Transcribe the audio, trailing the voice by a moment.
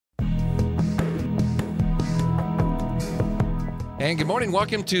And good morning.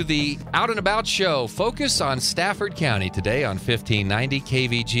 Welcome to the Out and About Show. Focus on Stafford County today on 1590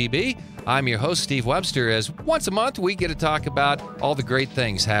 KVGB. I'm your host, Steve Webster, as once a month we get to talk about all the great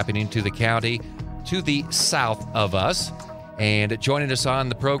things happening to the county to the south of us. And joining us on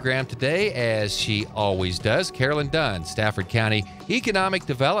the program today, as she always does, Carolyn Dunn, Stafford County Economic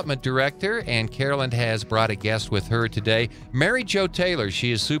Development Director. And Carolyn has brought a guest with her today, Mary Jo Taylor.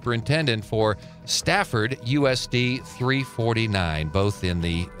 She is Superintendent for Stafford USD 349, both in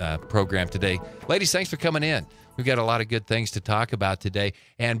the program today. Ladies, thanks for coming in. We've got a lot of good things to talk about today.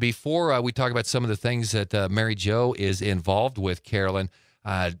 And before we talk about some of the things that Mary Jo is involved with, Carolyn,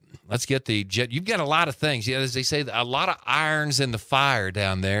 let's get you've got a lot of things. Yeah, as they say, a lot of irons in the fire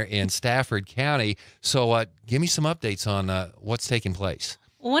down there in Stafford County. So give me some updates on what's taking place.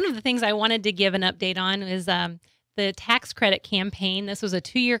 One of the things I wanted to give an update on is the tax credit campaign. This was a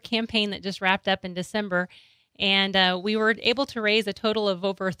 2-year campaign that just wrapped up in December. And we were able to raise a total of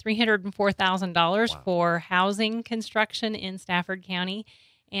over $304,000 for housing construction in Stafford County.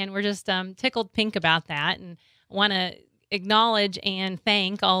 And we're just tickled pink about that, and want to acknowledge and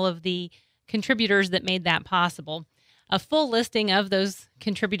thank all of the contributors that made that possible. A full listing of those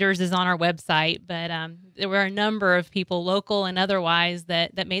contributors is on our website, but there were a number of people, local and otherwise,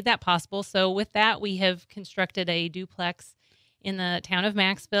 that made that possible. So with that, we have constructed a duplex in the town of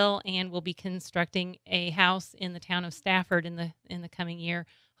Maxville, and we'll be constructing a house in the town of Stafford in the coming year,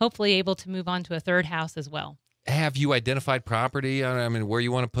 hopefully able to move on to a third house as well. Have you identified property? I mean, where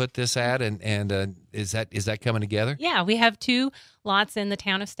you want to put this at, and is that coming together? Yeah, we have 2 lots in the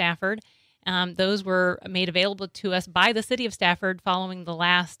town of Stafford. Those were made available to us by the city of Stafford following the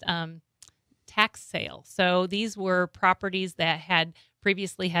last tax sale. So these were properties that had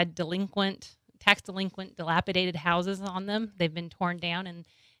previously had tax delinquent, dilapidated houses on them. They've been torn down,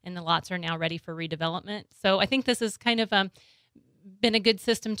 and the lots are now ready for redevelopment. So I think this is kind of been a good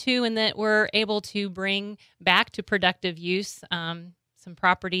system too, in that we're able to bring back to productive use some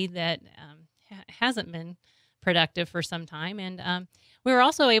property that hasn't been productive for some time. And we were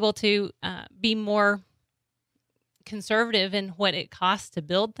also able to be more conservative in what it costs to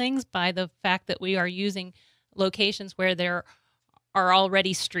build things by the fact that we are using locations where there are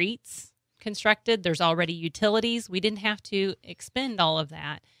already streets constructed. There's already utilities. We didn't have to expend all of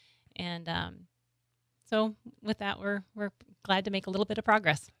that. And so with that, we're glad to make a little bit of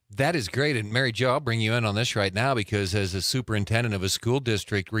progress. That is great. And Mary Jo, I'll bring you in on this right now, because as a superintendent of a school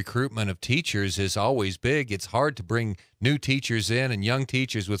district, recruitment of teachers is always big. It's hard to bring new teachers in and young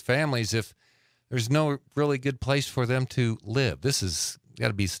teachers with families if there's no really good place for them to live. This has got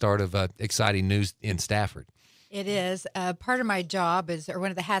to be the start of exciting news in Stafford. It is. Part of my job or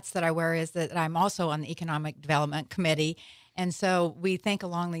one of the hats that I wear is that I'm also on the Economic Development Committee. And so we think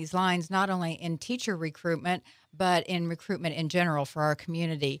along these lines, not only in teacher recruitment, but in recruitment in general for our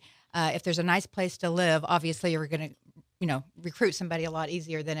community. If there's a nice place to live, obviously you're going to, recruit somebody a lot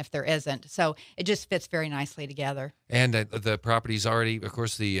easier than if there isn't. So it just fits very nicely together. And the property's already, of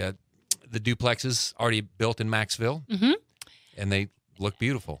course, the duplexes already built in Maxville, and they look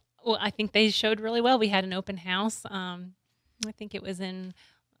beautiful. Well, I think they showed really well. We had an open house. I think it was in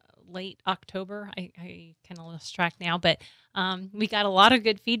late October. I kind of lost track now, but we got a lot of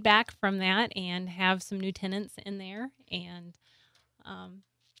good feedback from that and have some new tenants in there. And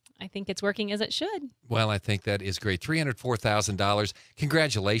I think it's working as it should. Well, I think that is great. $304,000.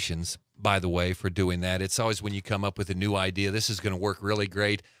 Congratulations, by the way, for doing that. It's always when you come up with a new idea, this is going to work really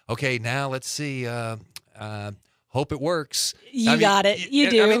great. Okay, now let's see. Hope it works. You got it. You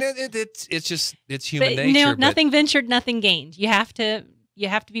do. I mean, it's human nature. Nothing ventured, nothing gained. You have to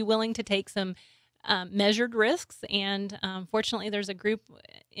be willing to take some measured risks, and fortunately, there's a group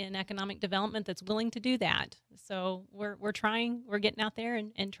in economic development that's willing to do that. So we're trying. We're getting out there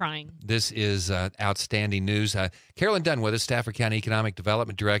and trying. This is outstanding news. Carolyn Dunn with us, Stafford County Economic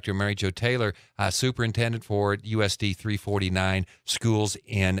Development Director. Mary Jo Taylor, Superintendent for USD 349 schools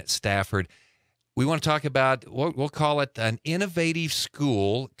in Stafford. We want to talk about, we'll call it an innovative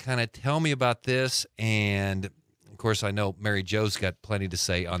school. Kind of tell me about this. And, of course, I know Mary Jo's got plenty to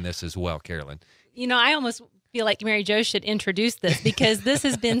say on this as well, Carolyn. I almost feel like Mary Jo should introduce this, because this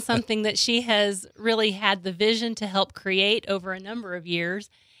has been something that she has really had the vision to help create over a number of years.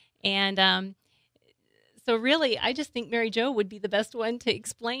 And so really, I just think Mary Jo would be the best one to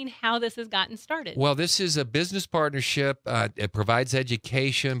explain how this has gotten started. Well, this is a business partnership. It provides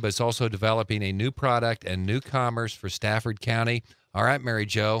education, but it's also developing a new product and new commerce for Stafford County. All right, Mary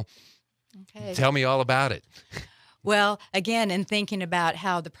Jo, tell me all about it. Well, again, in thinking about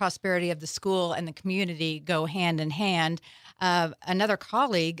how the prosperity of the school and the community go hand in hand, another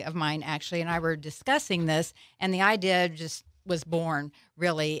colleague of mine actually and I were discussing this, and the idea just was born,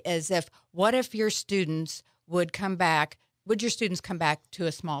 really, is what if your students would come back? Would your students come back to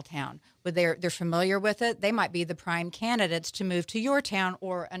a small town? They're familiar with it? They might be the prime candidates to move to your town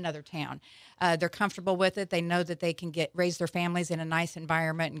or another town. They're comfortable with it. They know that they can raise their families in a nice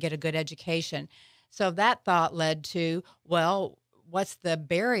environment and get a good education. So that thought led to, well, what's the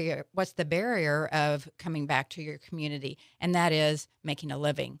barrier? What's the barrier of coming back to your community? And that is making a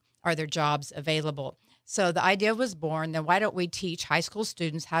living. Are there jobs available? So the idea was born, then why don't we teach high school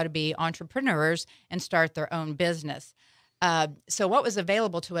students how to be entrepreneurs and start their own business? So what was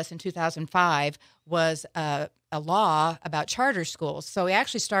available to us in 2005 was a law about charter schools. So we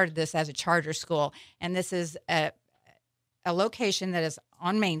actually started this as a charter school, and this is a location that is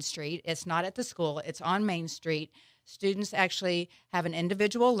on Main Street. It's not at the school. It's on Main Street. Students actually have an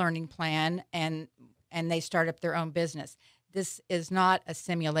individual learning plan, and they start up their own business. This is not a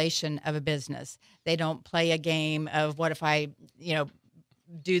simulation of a business. They don't play a game of what if I,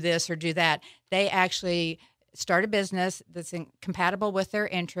 do this or do that. They actually start a business that's compatible with their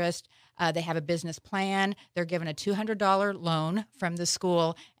interest. They have a business plan. They're given a $200 loan from the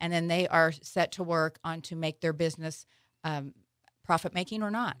school, and then they are set to work on to make their business profit-making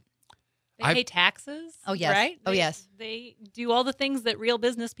or not. They pay taxes. Oh, yes. Right? Yes. They do all the things that real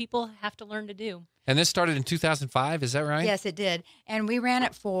business people have to learn to do. And this started in 2005, is that right? Yes, it did. And we ran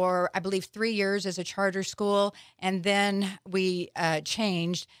it for, I believe, 3 years as a charter school, and then we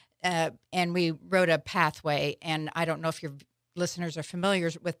changed, and we wrote a pathway. And I don't know if your listeners are familiar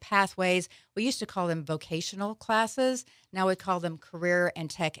with pathways. We used to call them vocational classes. Now we call them career and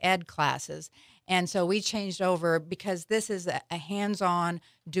tech ed classes. And so we changed over because this is a hands-on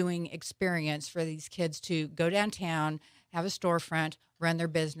doing experience for these kids to go downtown, have a storefront, run their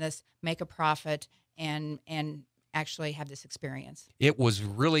business, make a profit, and actually have this experience. It was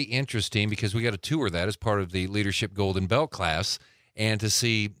really interesting because we got to tour that as part of the Leadership Golden Belt class, and to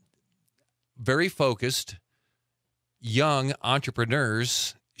see very focused young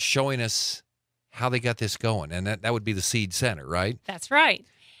entrepreneurs showing us how they got this going. And that would be the Seed Center, right? That's right.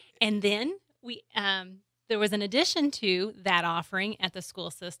 And then we there was an addition to that offering at the school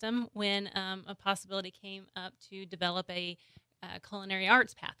system when a possibility came up to develop a culinary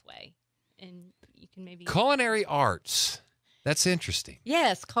arts pathway. And you can maybe... Culinary arts. That's interesting.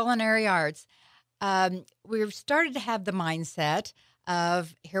 Yes, culinary arts. We've started to have the mindset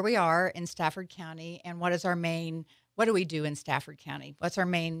of here we are in Stafford County, and what do we do in Stafford County? What's our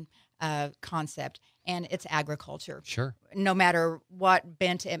main concept? And it's agriculture. Sure. No matter what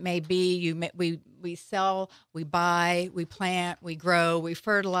bent it may be, we sell, we buy, we plant, we grow, we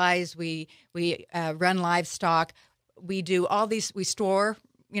fertilize, we run livestock. We do all these. We store,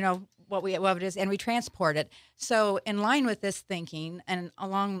 what it is, and we transport it. So in line with this thinking and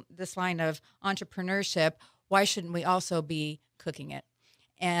along this line of entrepreneurship, why shouldn't we also be cooking it?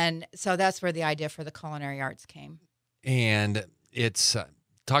 And so that's where the idea for the culinary arts came. And it's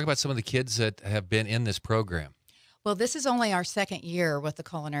talk about some of the kids that have been in this program. Well, this is only our second year with the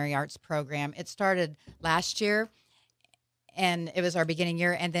culinary arts program. It started last year, and it was our beginning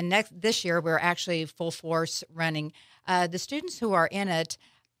year. And then this year, we're actually full force running. The students who are in it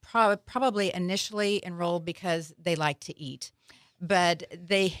probably initially enrolled because they like to eat. But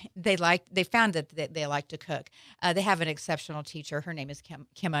they found that they like to cook. They have an exceptional teacher. Her name is Kim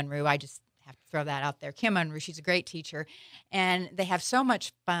Unruh. I just have to throw that out there. Kim Unruh, she's a great teacher. And they have so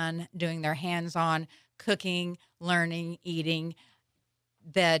much fun doing their hands-on cooking, learning, eating,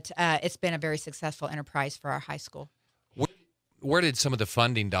 that it's been a very successful enterprise for our high school. Where did some of the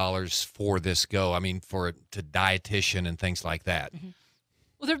funding dollars for this go? I mean, to dietitian and things like that. Mm-hmm.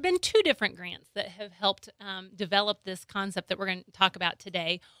 Well, there have been two different grants that have helped develop this concept that we're going to talk about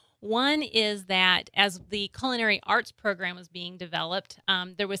today. One is that as the culinary arts program was being developed,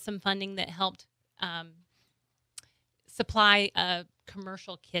 there was some funding that helped supply a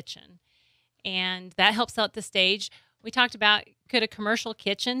commercial kitchen. And that helps out the stage. We talked about, could a commercial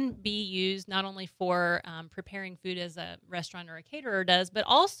kitchen be used not only for preparing food as a restaurant or a caterer does, but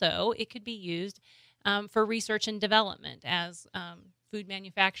also it could be used for research and development as food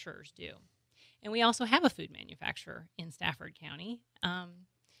manufacturers do. And we also have a food manufacturer in Stafford County.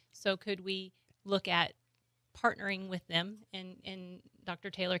 So could we look at partnering with them? And Dr.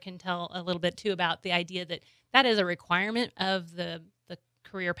 Taylor can tell a little bit, too, about the idea that is a requirement of the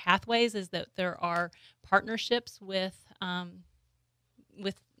career pathways, is that there are partnerships with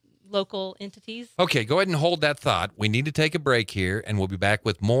local entities. Okay, go ahead and hold that thought. We need to take a break here, and we'll be back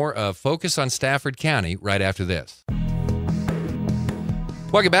with more of Focus on Stafford County right after this.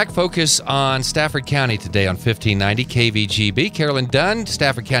 Welcome back. Focus on Stafford County today on 1590 KVGB. Carolyn Dunn,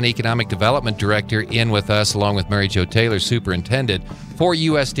 Stafford County Economic Development Director, in with us, along with Mary Jo Taylor, Superintendent for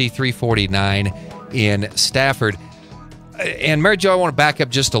USD 349 in Stafford. And Mary Jo, I want to back up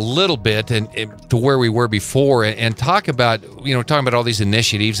just a little bit and to where we were before and talk about, talking about all these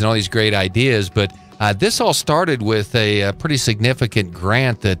initiatives and all these great ideas. But this all started with a pretty significant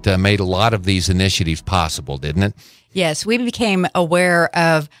grant that made a lot of these initiatives possible, didn't it? Yes, we became aware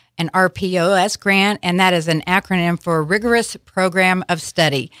of an RPOS grant, and that is an acronym for Rigorous Program of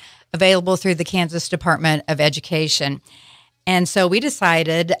Study, available through the Kansas Department of Education. And so we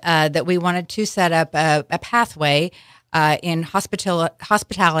decided that we wanted to set up a pathway in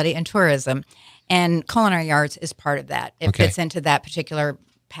hospitality and tourism, and culinary arts is part of that. It fits into that particular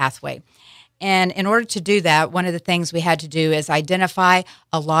pathway. And in order to do that, one of the things we had to do is identify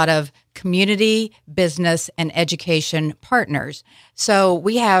a lot of community, business, and education partners. So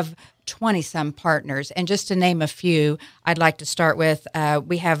we have 20-some partners. And just to name a few, I'd like to start with,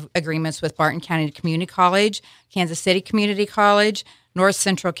 we have agreements with Barton County Community College, Kansas City Community College, North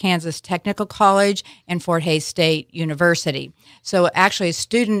Central Kansas Technical College, and Fort Hays State University. So actually a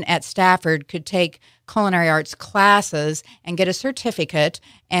student at Stafford could take culinary arts classes and get a certificate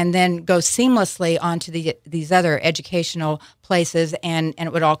and then go seamlessly onto these other educational places, and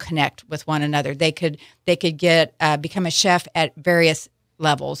it would all connect with one another. They could get become a chef at various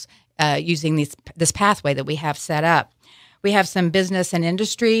levels using this pathway that we have set up. We have some business and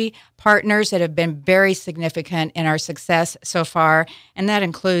industry partners that have been very significant in our success so far, and that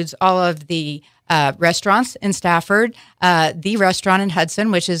includes all of the restaurants in Stafford, the restaurant in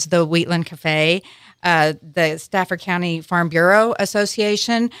Hudson, which is the Wheatland Cafe, the Stafford County Farm Bureau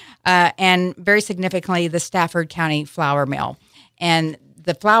Association, and very significantly, the Stafford County Flour Mill. And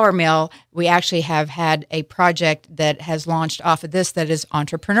the flour mill, we actually have had a project that has launched off of this that is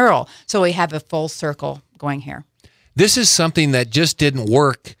entrepreneurial. So we have a full circle going here. This is something that just didn't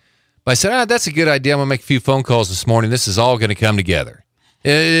work. But I said, that's a good idea. I'm going to make a few phone calls this morning. This is all going to come together.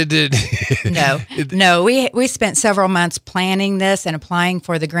 No. We spent several months planning this and applying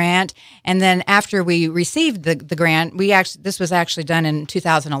for the grant, and then after we received the grant, this was actually done in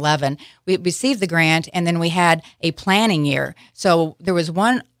 2011. We received the grant, and then we had a planning year. So there was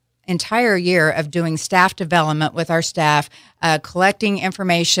one entire year of doing staff development with our staff, collecting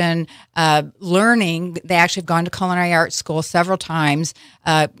information, learning. They actually have gone to culinary arts school several times,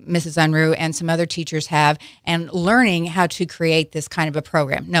 Mrs. Unruh and some other teachers have, and learning how to create this kind of a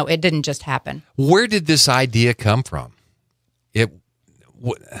program. No, it didn't just happen. Where did this idea come from? To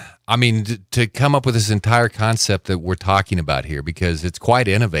come up with this entire concept that we're talking about here, because it's quite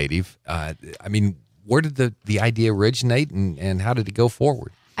innovative. Where did the idea originate, and how did it go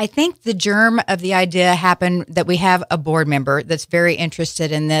forward? I think the germ of the idea happened that we have a board member that's very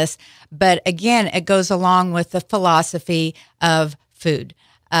interested in this. But again, it goes along with the philosophy of food,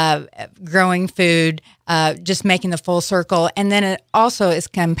 growing food, just making the full circle. And then it also is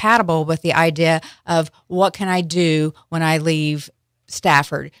compatible with the idea of what can I do when I leave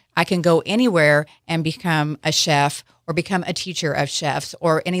Stafford? I can go anywhere and become a chef or become a teacher of chefs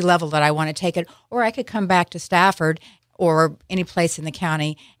or any level that I want to take it. Or I could come back to Stafford or any place in the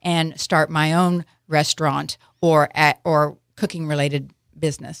county and start my own restaurant or cooking related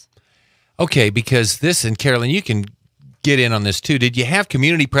business. Okay, because this, and Carolyn, you can get in on this too. Did you have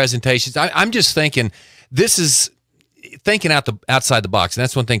community presentations? I'm just thinking, this is thinking outside the box, and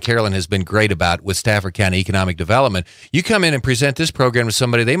that's one thing Carolyn has been great about with Stafford County Economic Development. You come in and present this program to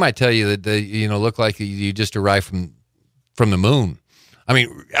somebody, they might tell you that they look like you just arrived from the moon.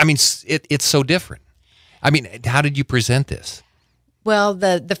 It's so different. How did you present this? Well,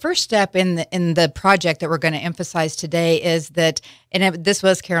 the first step in the project that we're going to emphasize today is that, and this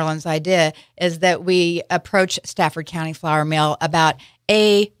was Carolyn's idea, is that we approach Stafford County Flour Mill about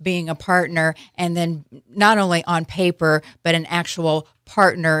being a partner, and then not only on paper, but an actual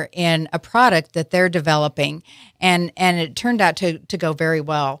partner in a product that they're developing. And it turned out to go very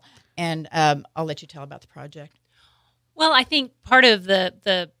well. And I'll let you tell about the project. Well, I think part of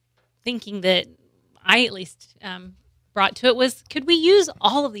the thinking that I at least brought to it was, could we use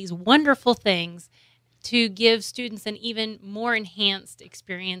all of these wonderful things to give students an even more enhanced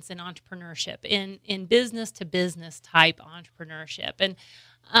experience in entrepreneurship, in business to business type entrepreneurship?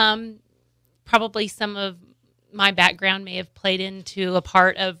 And probably some of my background may have played into a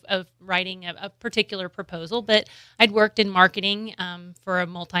part of writing a particular proposal, but I'd worked in marketing for a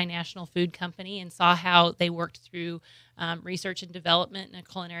multinational food company and saw how they worked through research and development in a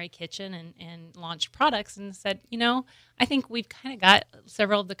culinary kitchen and launched products, and said, I think we've kind of got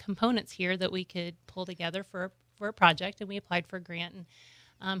several of the components here that we could pull together for a project, and we applied for a grant.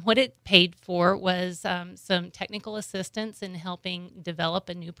 What it paid for was some technical assistance in helping develop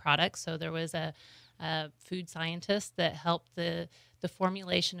a new product. So there was a food scientist that helped the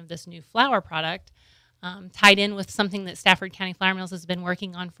formulation of this new flour product, tied in with something that Stafford County Flour Mills has been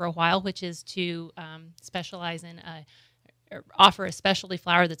working on for a while, which is to specialize in offer a specialty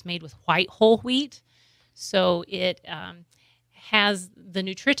flour that's made with white whole wheat. So it has the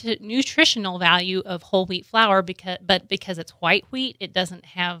nutritional value of whole wheat flour, but because it's white wheat, it doesn't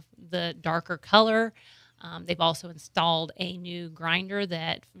have the darker color. They've also installed a new grinder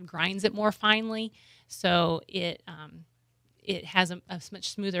that grinds it more finely, so it has a much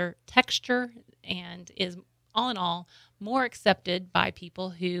smoother texture and is, all in all, more accepted by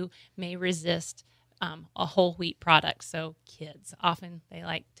people who may resist a whole wheat product. So kids, often they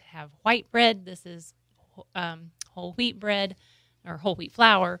like to have white bread. This is whole wheat bread or whole wheat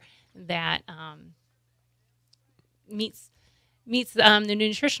flour that meets the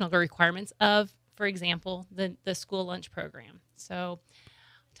nutritional requirements of, for example, the school lunch program. So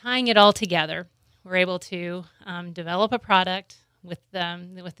tying it all together, we're able to develop a product with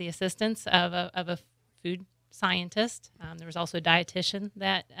the assistance of a food scientist. There was also a dietitian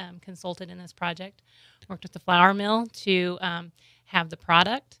that consulted in this project, worked with the flour mill to have the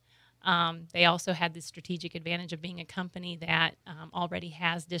product. They also had the strategic advantage of being a company that already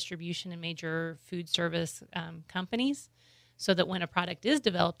has distribution in major food service companies, so that when a product is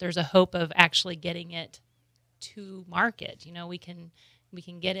developed, there's a hope of actually getting it to market. You know, we can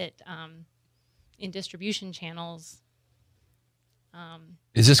get it in distribution channels.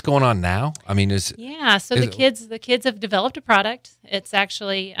 Is this going on now? I mean, yeah. So the kids have developed a product. It's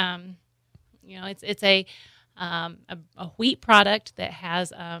actually, it's a wheat product that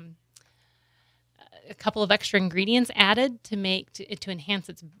has a couple of extra ingredients added to enhance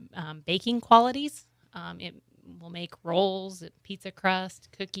its baking qualities. It will make rolls, pizza crust,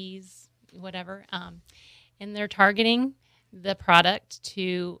 cookies, whatever. And they're targeting the product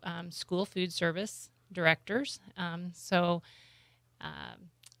to school food service directors. I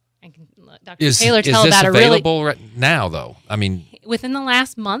can let Dr. Taylor tell about it. Is this available right now, though? I mean, within the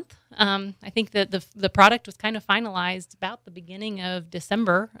last month, I think that the product was kind of finalized about the beginning of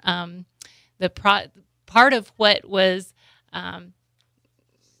December. Part of what was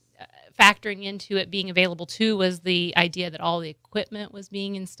factoring into it being available too was the idea that all the equipment was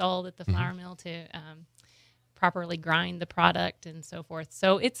being installed at the flour mill to properly grind the product and so forth.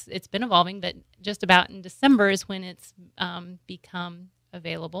 So it's been evolving, but just about in December is when it's become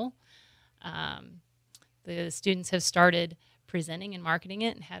available. The students have started presenting and marketing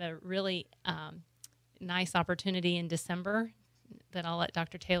it and had a really nice opportunity in December that I'll let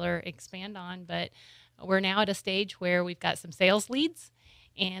Dr. Taylor expand on. But we're now at a stage where we've got some sales leads,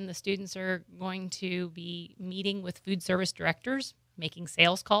 and the students are going to be meeting with food service directors, making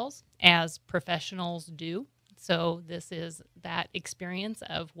sales calls as professionals do. So this is that experience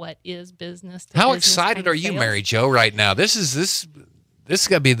of what is business to how business excited kind of are you, sales. Mary Jo, right now? This is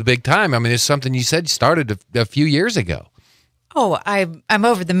got to be the big time. I mean, it's something you said started a few years ago. Oh, I'm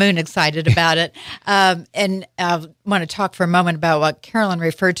over the moon excited about it. And I want to talk for a moment about what Carolyn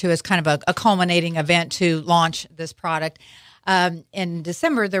referred to as kind of a culminating event to launch this product. In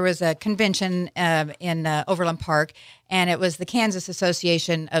December, there was a convention in Overland Park, and it was the Kansas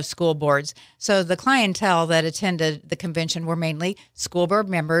Association of School Boards. So the clientele that attended the convention were mainly school board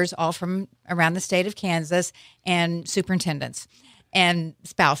members, all from around the state of Kansas, and superintendents and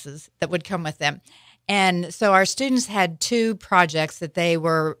spouses that would come with them. And so our students had two projects that they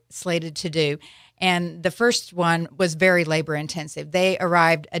were slated to do. And the first one was very labor intensive. They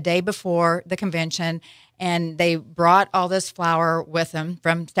arrived a day before the convention, and they brought all this flour with them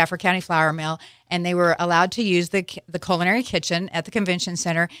from Stafford County Flour Mill, and they were allowed to use the culinary kitchen at the convention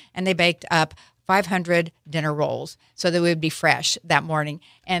center, and they baked up 500 dinner rolls so they would be fresh that morning.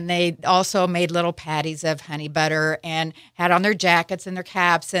 And they also made little patties of honey butter and had on their jackets and their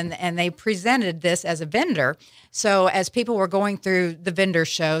caps, and they presented this as a vendor. So as people were going through the vendor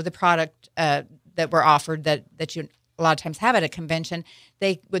show, the product that were offered that you a lot of times have at a convention,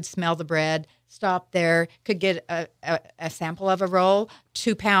 they would smell the bread, stop there, could get a sample of a roll.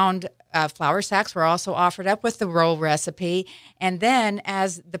 2-pound flour sacks were also offered up with the roll recipe. And then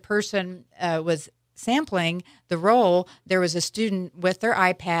as the person was sampling the roll, there was a student with their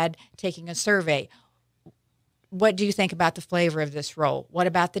iPad taking a survey. What do you think about the flavor of this roll? What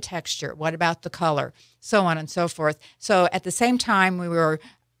about the texture? What about the color? So on and so forth. So at the same time we were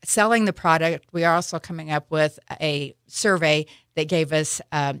selling the product, we are also coming up with a survey that gave us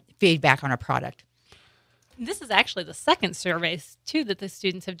feedback on our product. This is actually the second survey, too, that the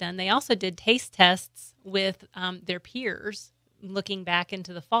students have done. They also did taste tests with their peers looking back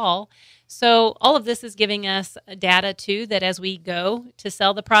into the fall. So all of this is giving us data too, that as we go to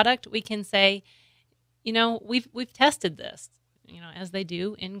sell the product, we can say, we've tested this, as they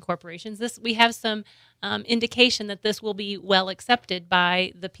do in corporations. We have some indication that this will be well accepted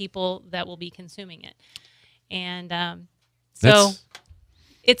by the people that will be consuming it. And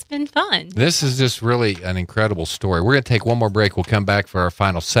it's been fun. This is just really an incredible story. We're going to take one more break. We'll come back for our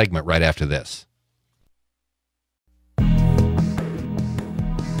final segment right after this.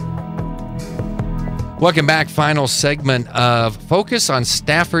 Welcome back. Final segment of Focus on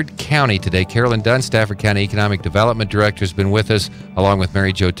Stafford County today. Carolyn Dunn, Stafford County Economic Development Director, has been with us, along with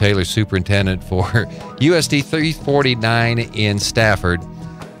Mary Jo Taylor, Superintendent for USD 349 in Stafford.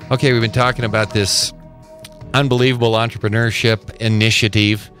 Okay, we've been talking about this unbelievable entrepreneurship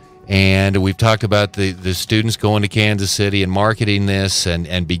initiative, and we've talked about the students going to Kansas City and marketing this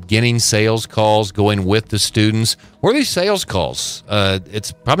and beginning sales calls, going with the students. Where are these sales calls?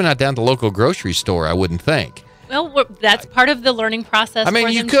 It's probably not down at the local grocery store, I wouldn't think. Well, that's part of the learning process. I mean,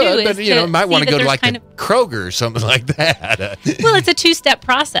 for you them could, too, but you might want to go to like the Kroger or something like that. Well, it's a two-step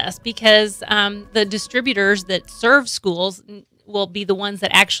process because the distributors that serve schools will be the ones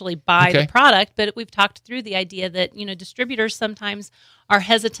that actually buy the product. But we've talked through the idea that, distributors sometimes are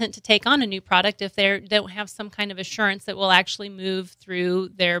hesitant to take on a new product if they don't have some kind of assurance that will actually move through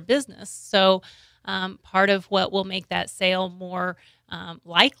their business. So part of what will make that sale more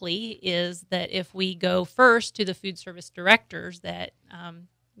likely is that if we go first to the food service directors that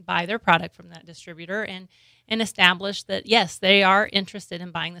buy their product from that distributor and establish that, yes, they are interested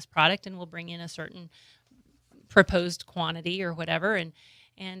in buying this product and will bring in a certain proposed quantity or whatever.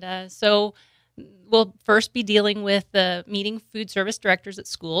 And so we'll first be dealing with the meeting food service directors at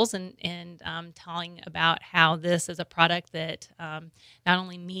schools and telling about how this is a product that not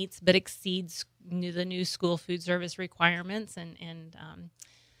only meets but exceeds the new school food service requirements and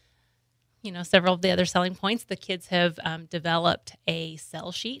several of the other selling points. The kids have developed a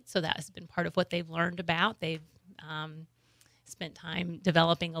sell sheet, so that has been part of what they've learned about. They've spent time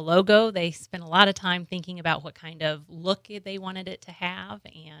developing a logo. They spent a lot of time thinking about what kind of look they wanted it to have,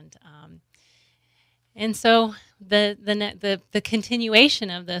 and so the continuation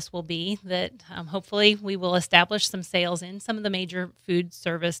of this will be that hopefully we will establish some sales in some of the major food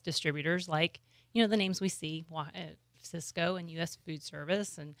service distributors, like the names we see, Cisco and U.S. Food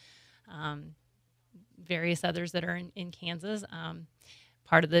Service, and various others that are in Kansas.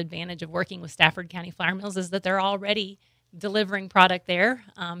 Part of the advantage of working with Stafford County Flour Mills is that they're already delivering product there.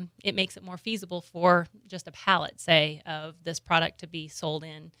 It makes it more feasible for just a pallet, say, of this product to be sold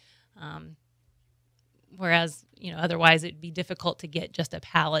in. Whereas, otherwise it'd be difficult to get just a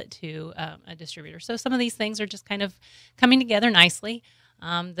pallet to a distributor. So some of these things are just kind of coming together nicely.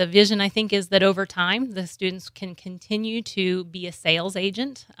 The vision, I think, is that over time, the students can continue to be a sales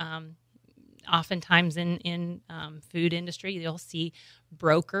agent. Oftentimes in food industry, you'll see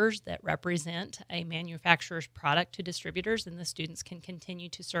brokers that represent a manufacturer's product to distributors, and the students can continue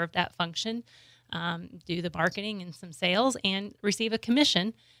to serve that function, do the marketing and some sales, and receive a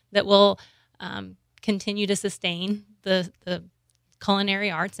commission that will continue to sustain the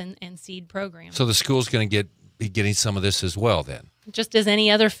culinary arts and seed program. So the school's going to be getting some of this as well then? Just as any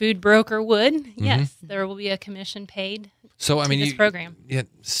other food broker would, yes, there will be a commission paid to this program. Yeah,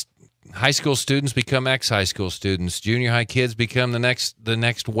 high school students become ex-high school students. Junior high kids become the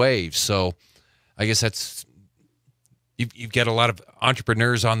next wave. So I guess that's you've got a lot of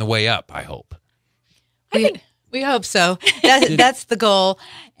entrepreneurs on the way up, I hope. We hope so. That's the goal,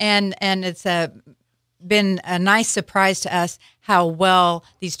 and it's been a nice surprise to us how well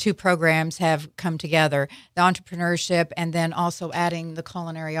these two programs have come together, the entrepreneurship and then also adding the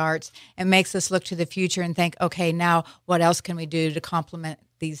culinary arts. It makes us look to the future and think, okay, now what else can we do to complement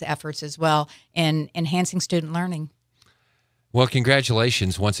these efforts as well in enhancing student learning? Well,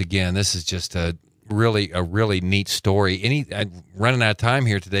 congratulations once again. This is just a really neat story. Running out of time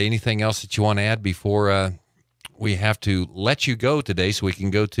here today. Anything else that you want to add before we have to let you go today so we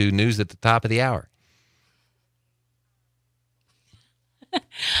can go to news at the top of the hour?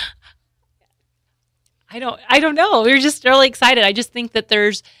 I don't know. We're just really excited. I just think that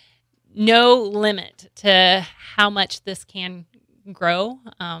there's no limit to how much this can grow.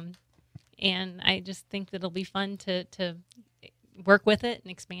 And I just think that it'll be fun to work with it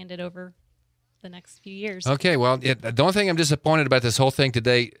and expand it over the next few years. Okay, well, the only thing I'm disappointed about this whole thing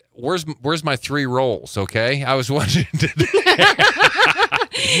today, where's my 3 rolls, okay? I was wondering today.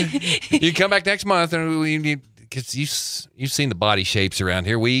 You come back next month and we need, because you've seen the body shapes around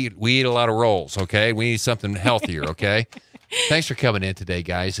here. We eat a lot of rolls, okay? We need something healthier, okay? Thanks for coming in today,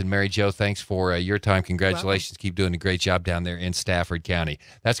 guys. And Mary Jo, thanks for your time. Congratulations. Keep doing a great job down there in Stafford County.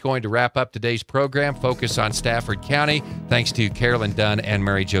 That's going to wrap up today's program, Focus on Stafford County. Thanks to Carolyn Dunn and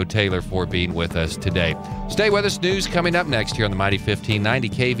Mary Jo Taylor for being with us today. Stay with us. News coming up next here on the Mighty 1590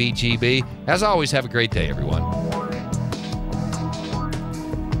 KVGB. As always, have a great day, everyone.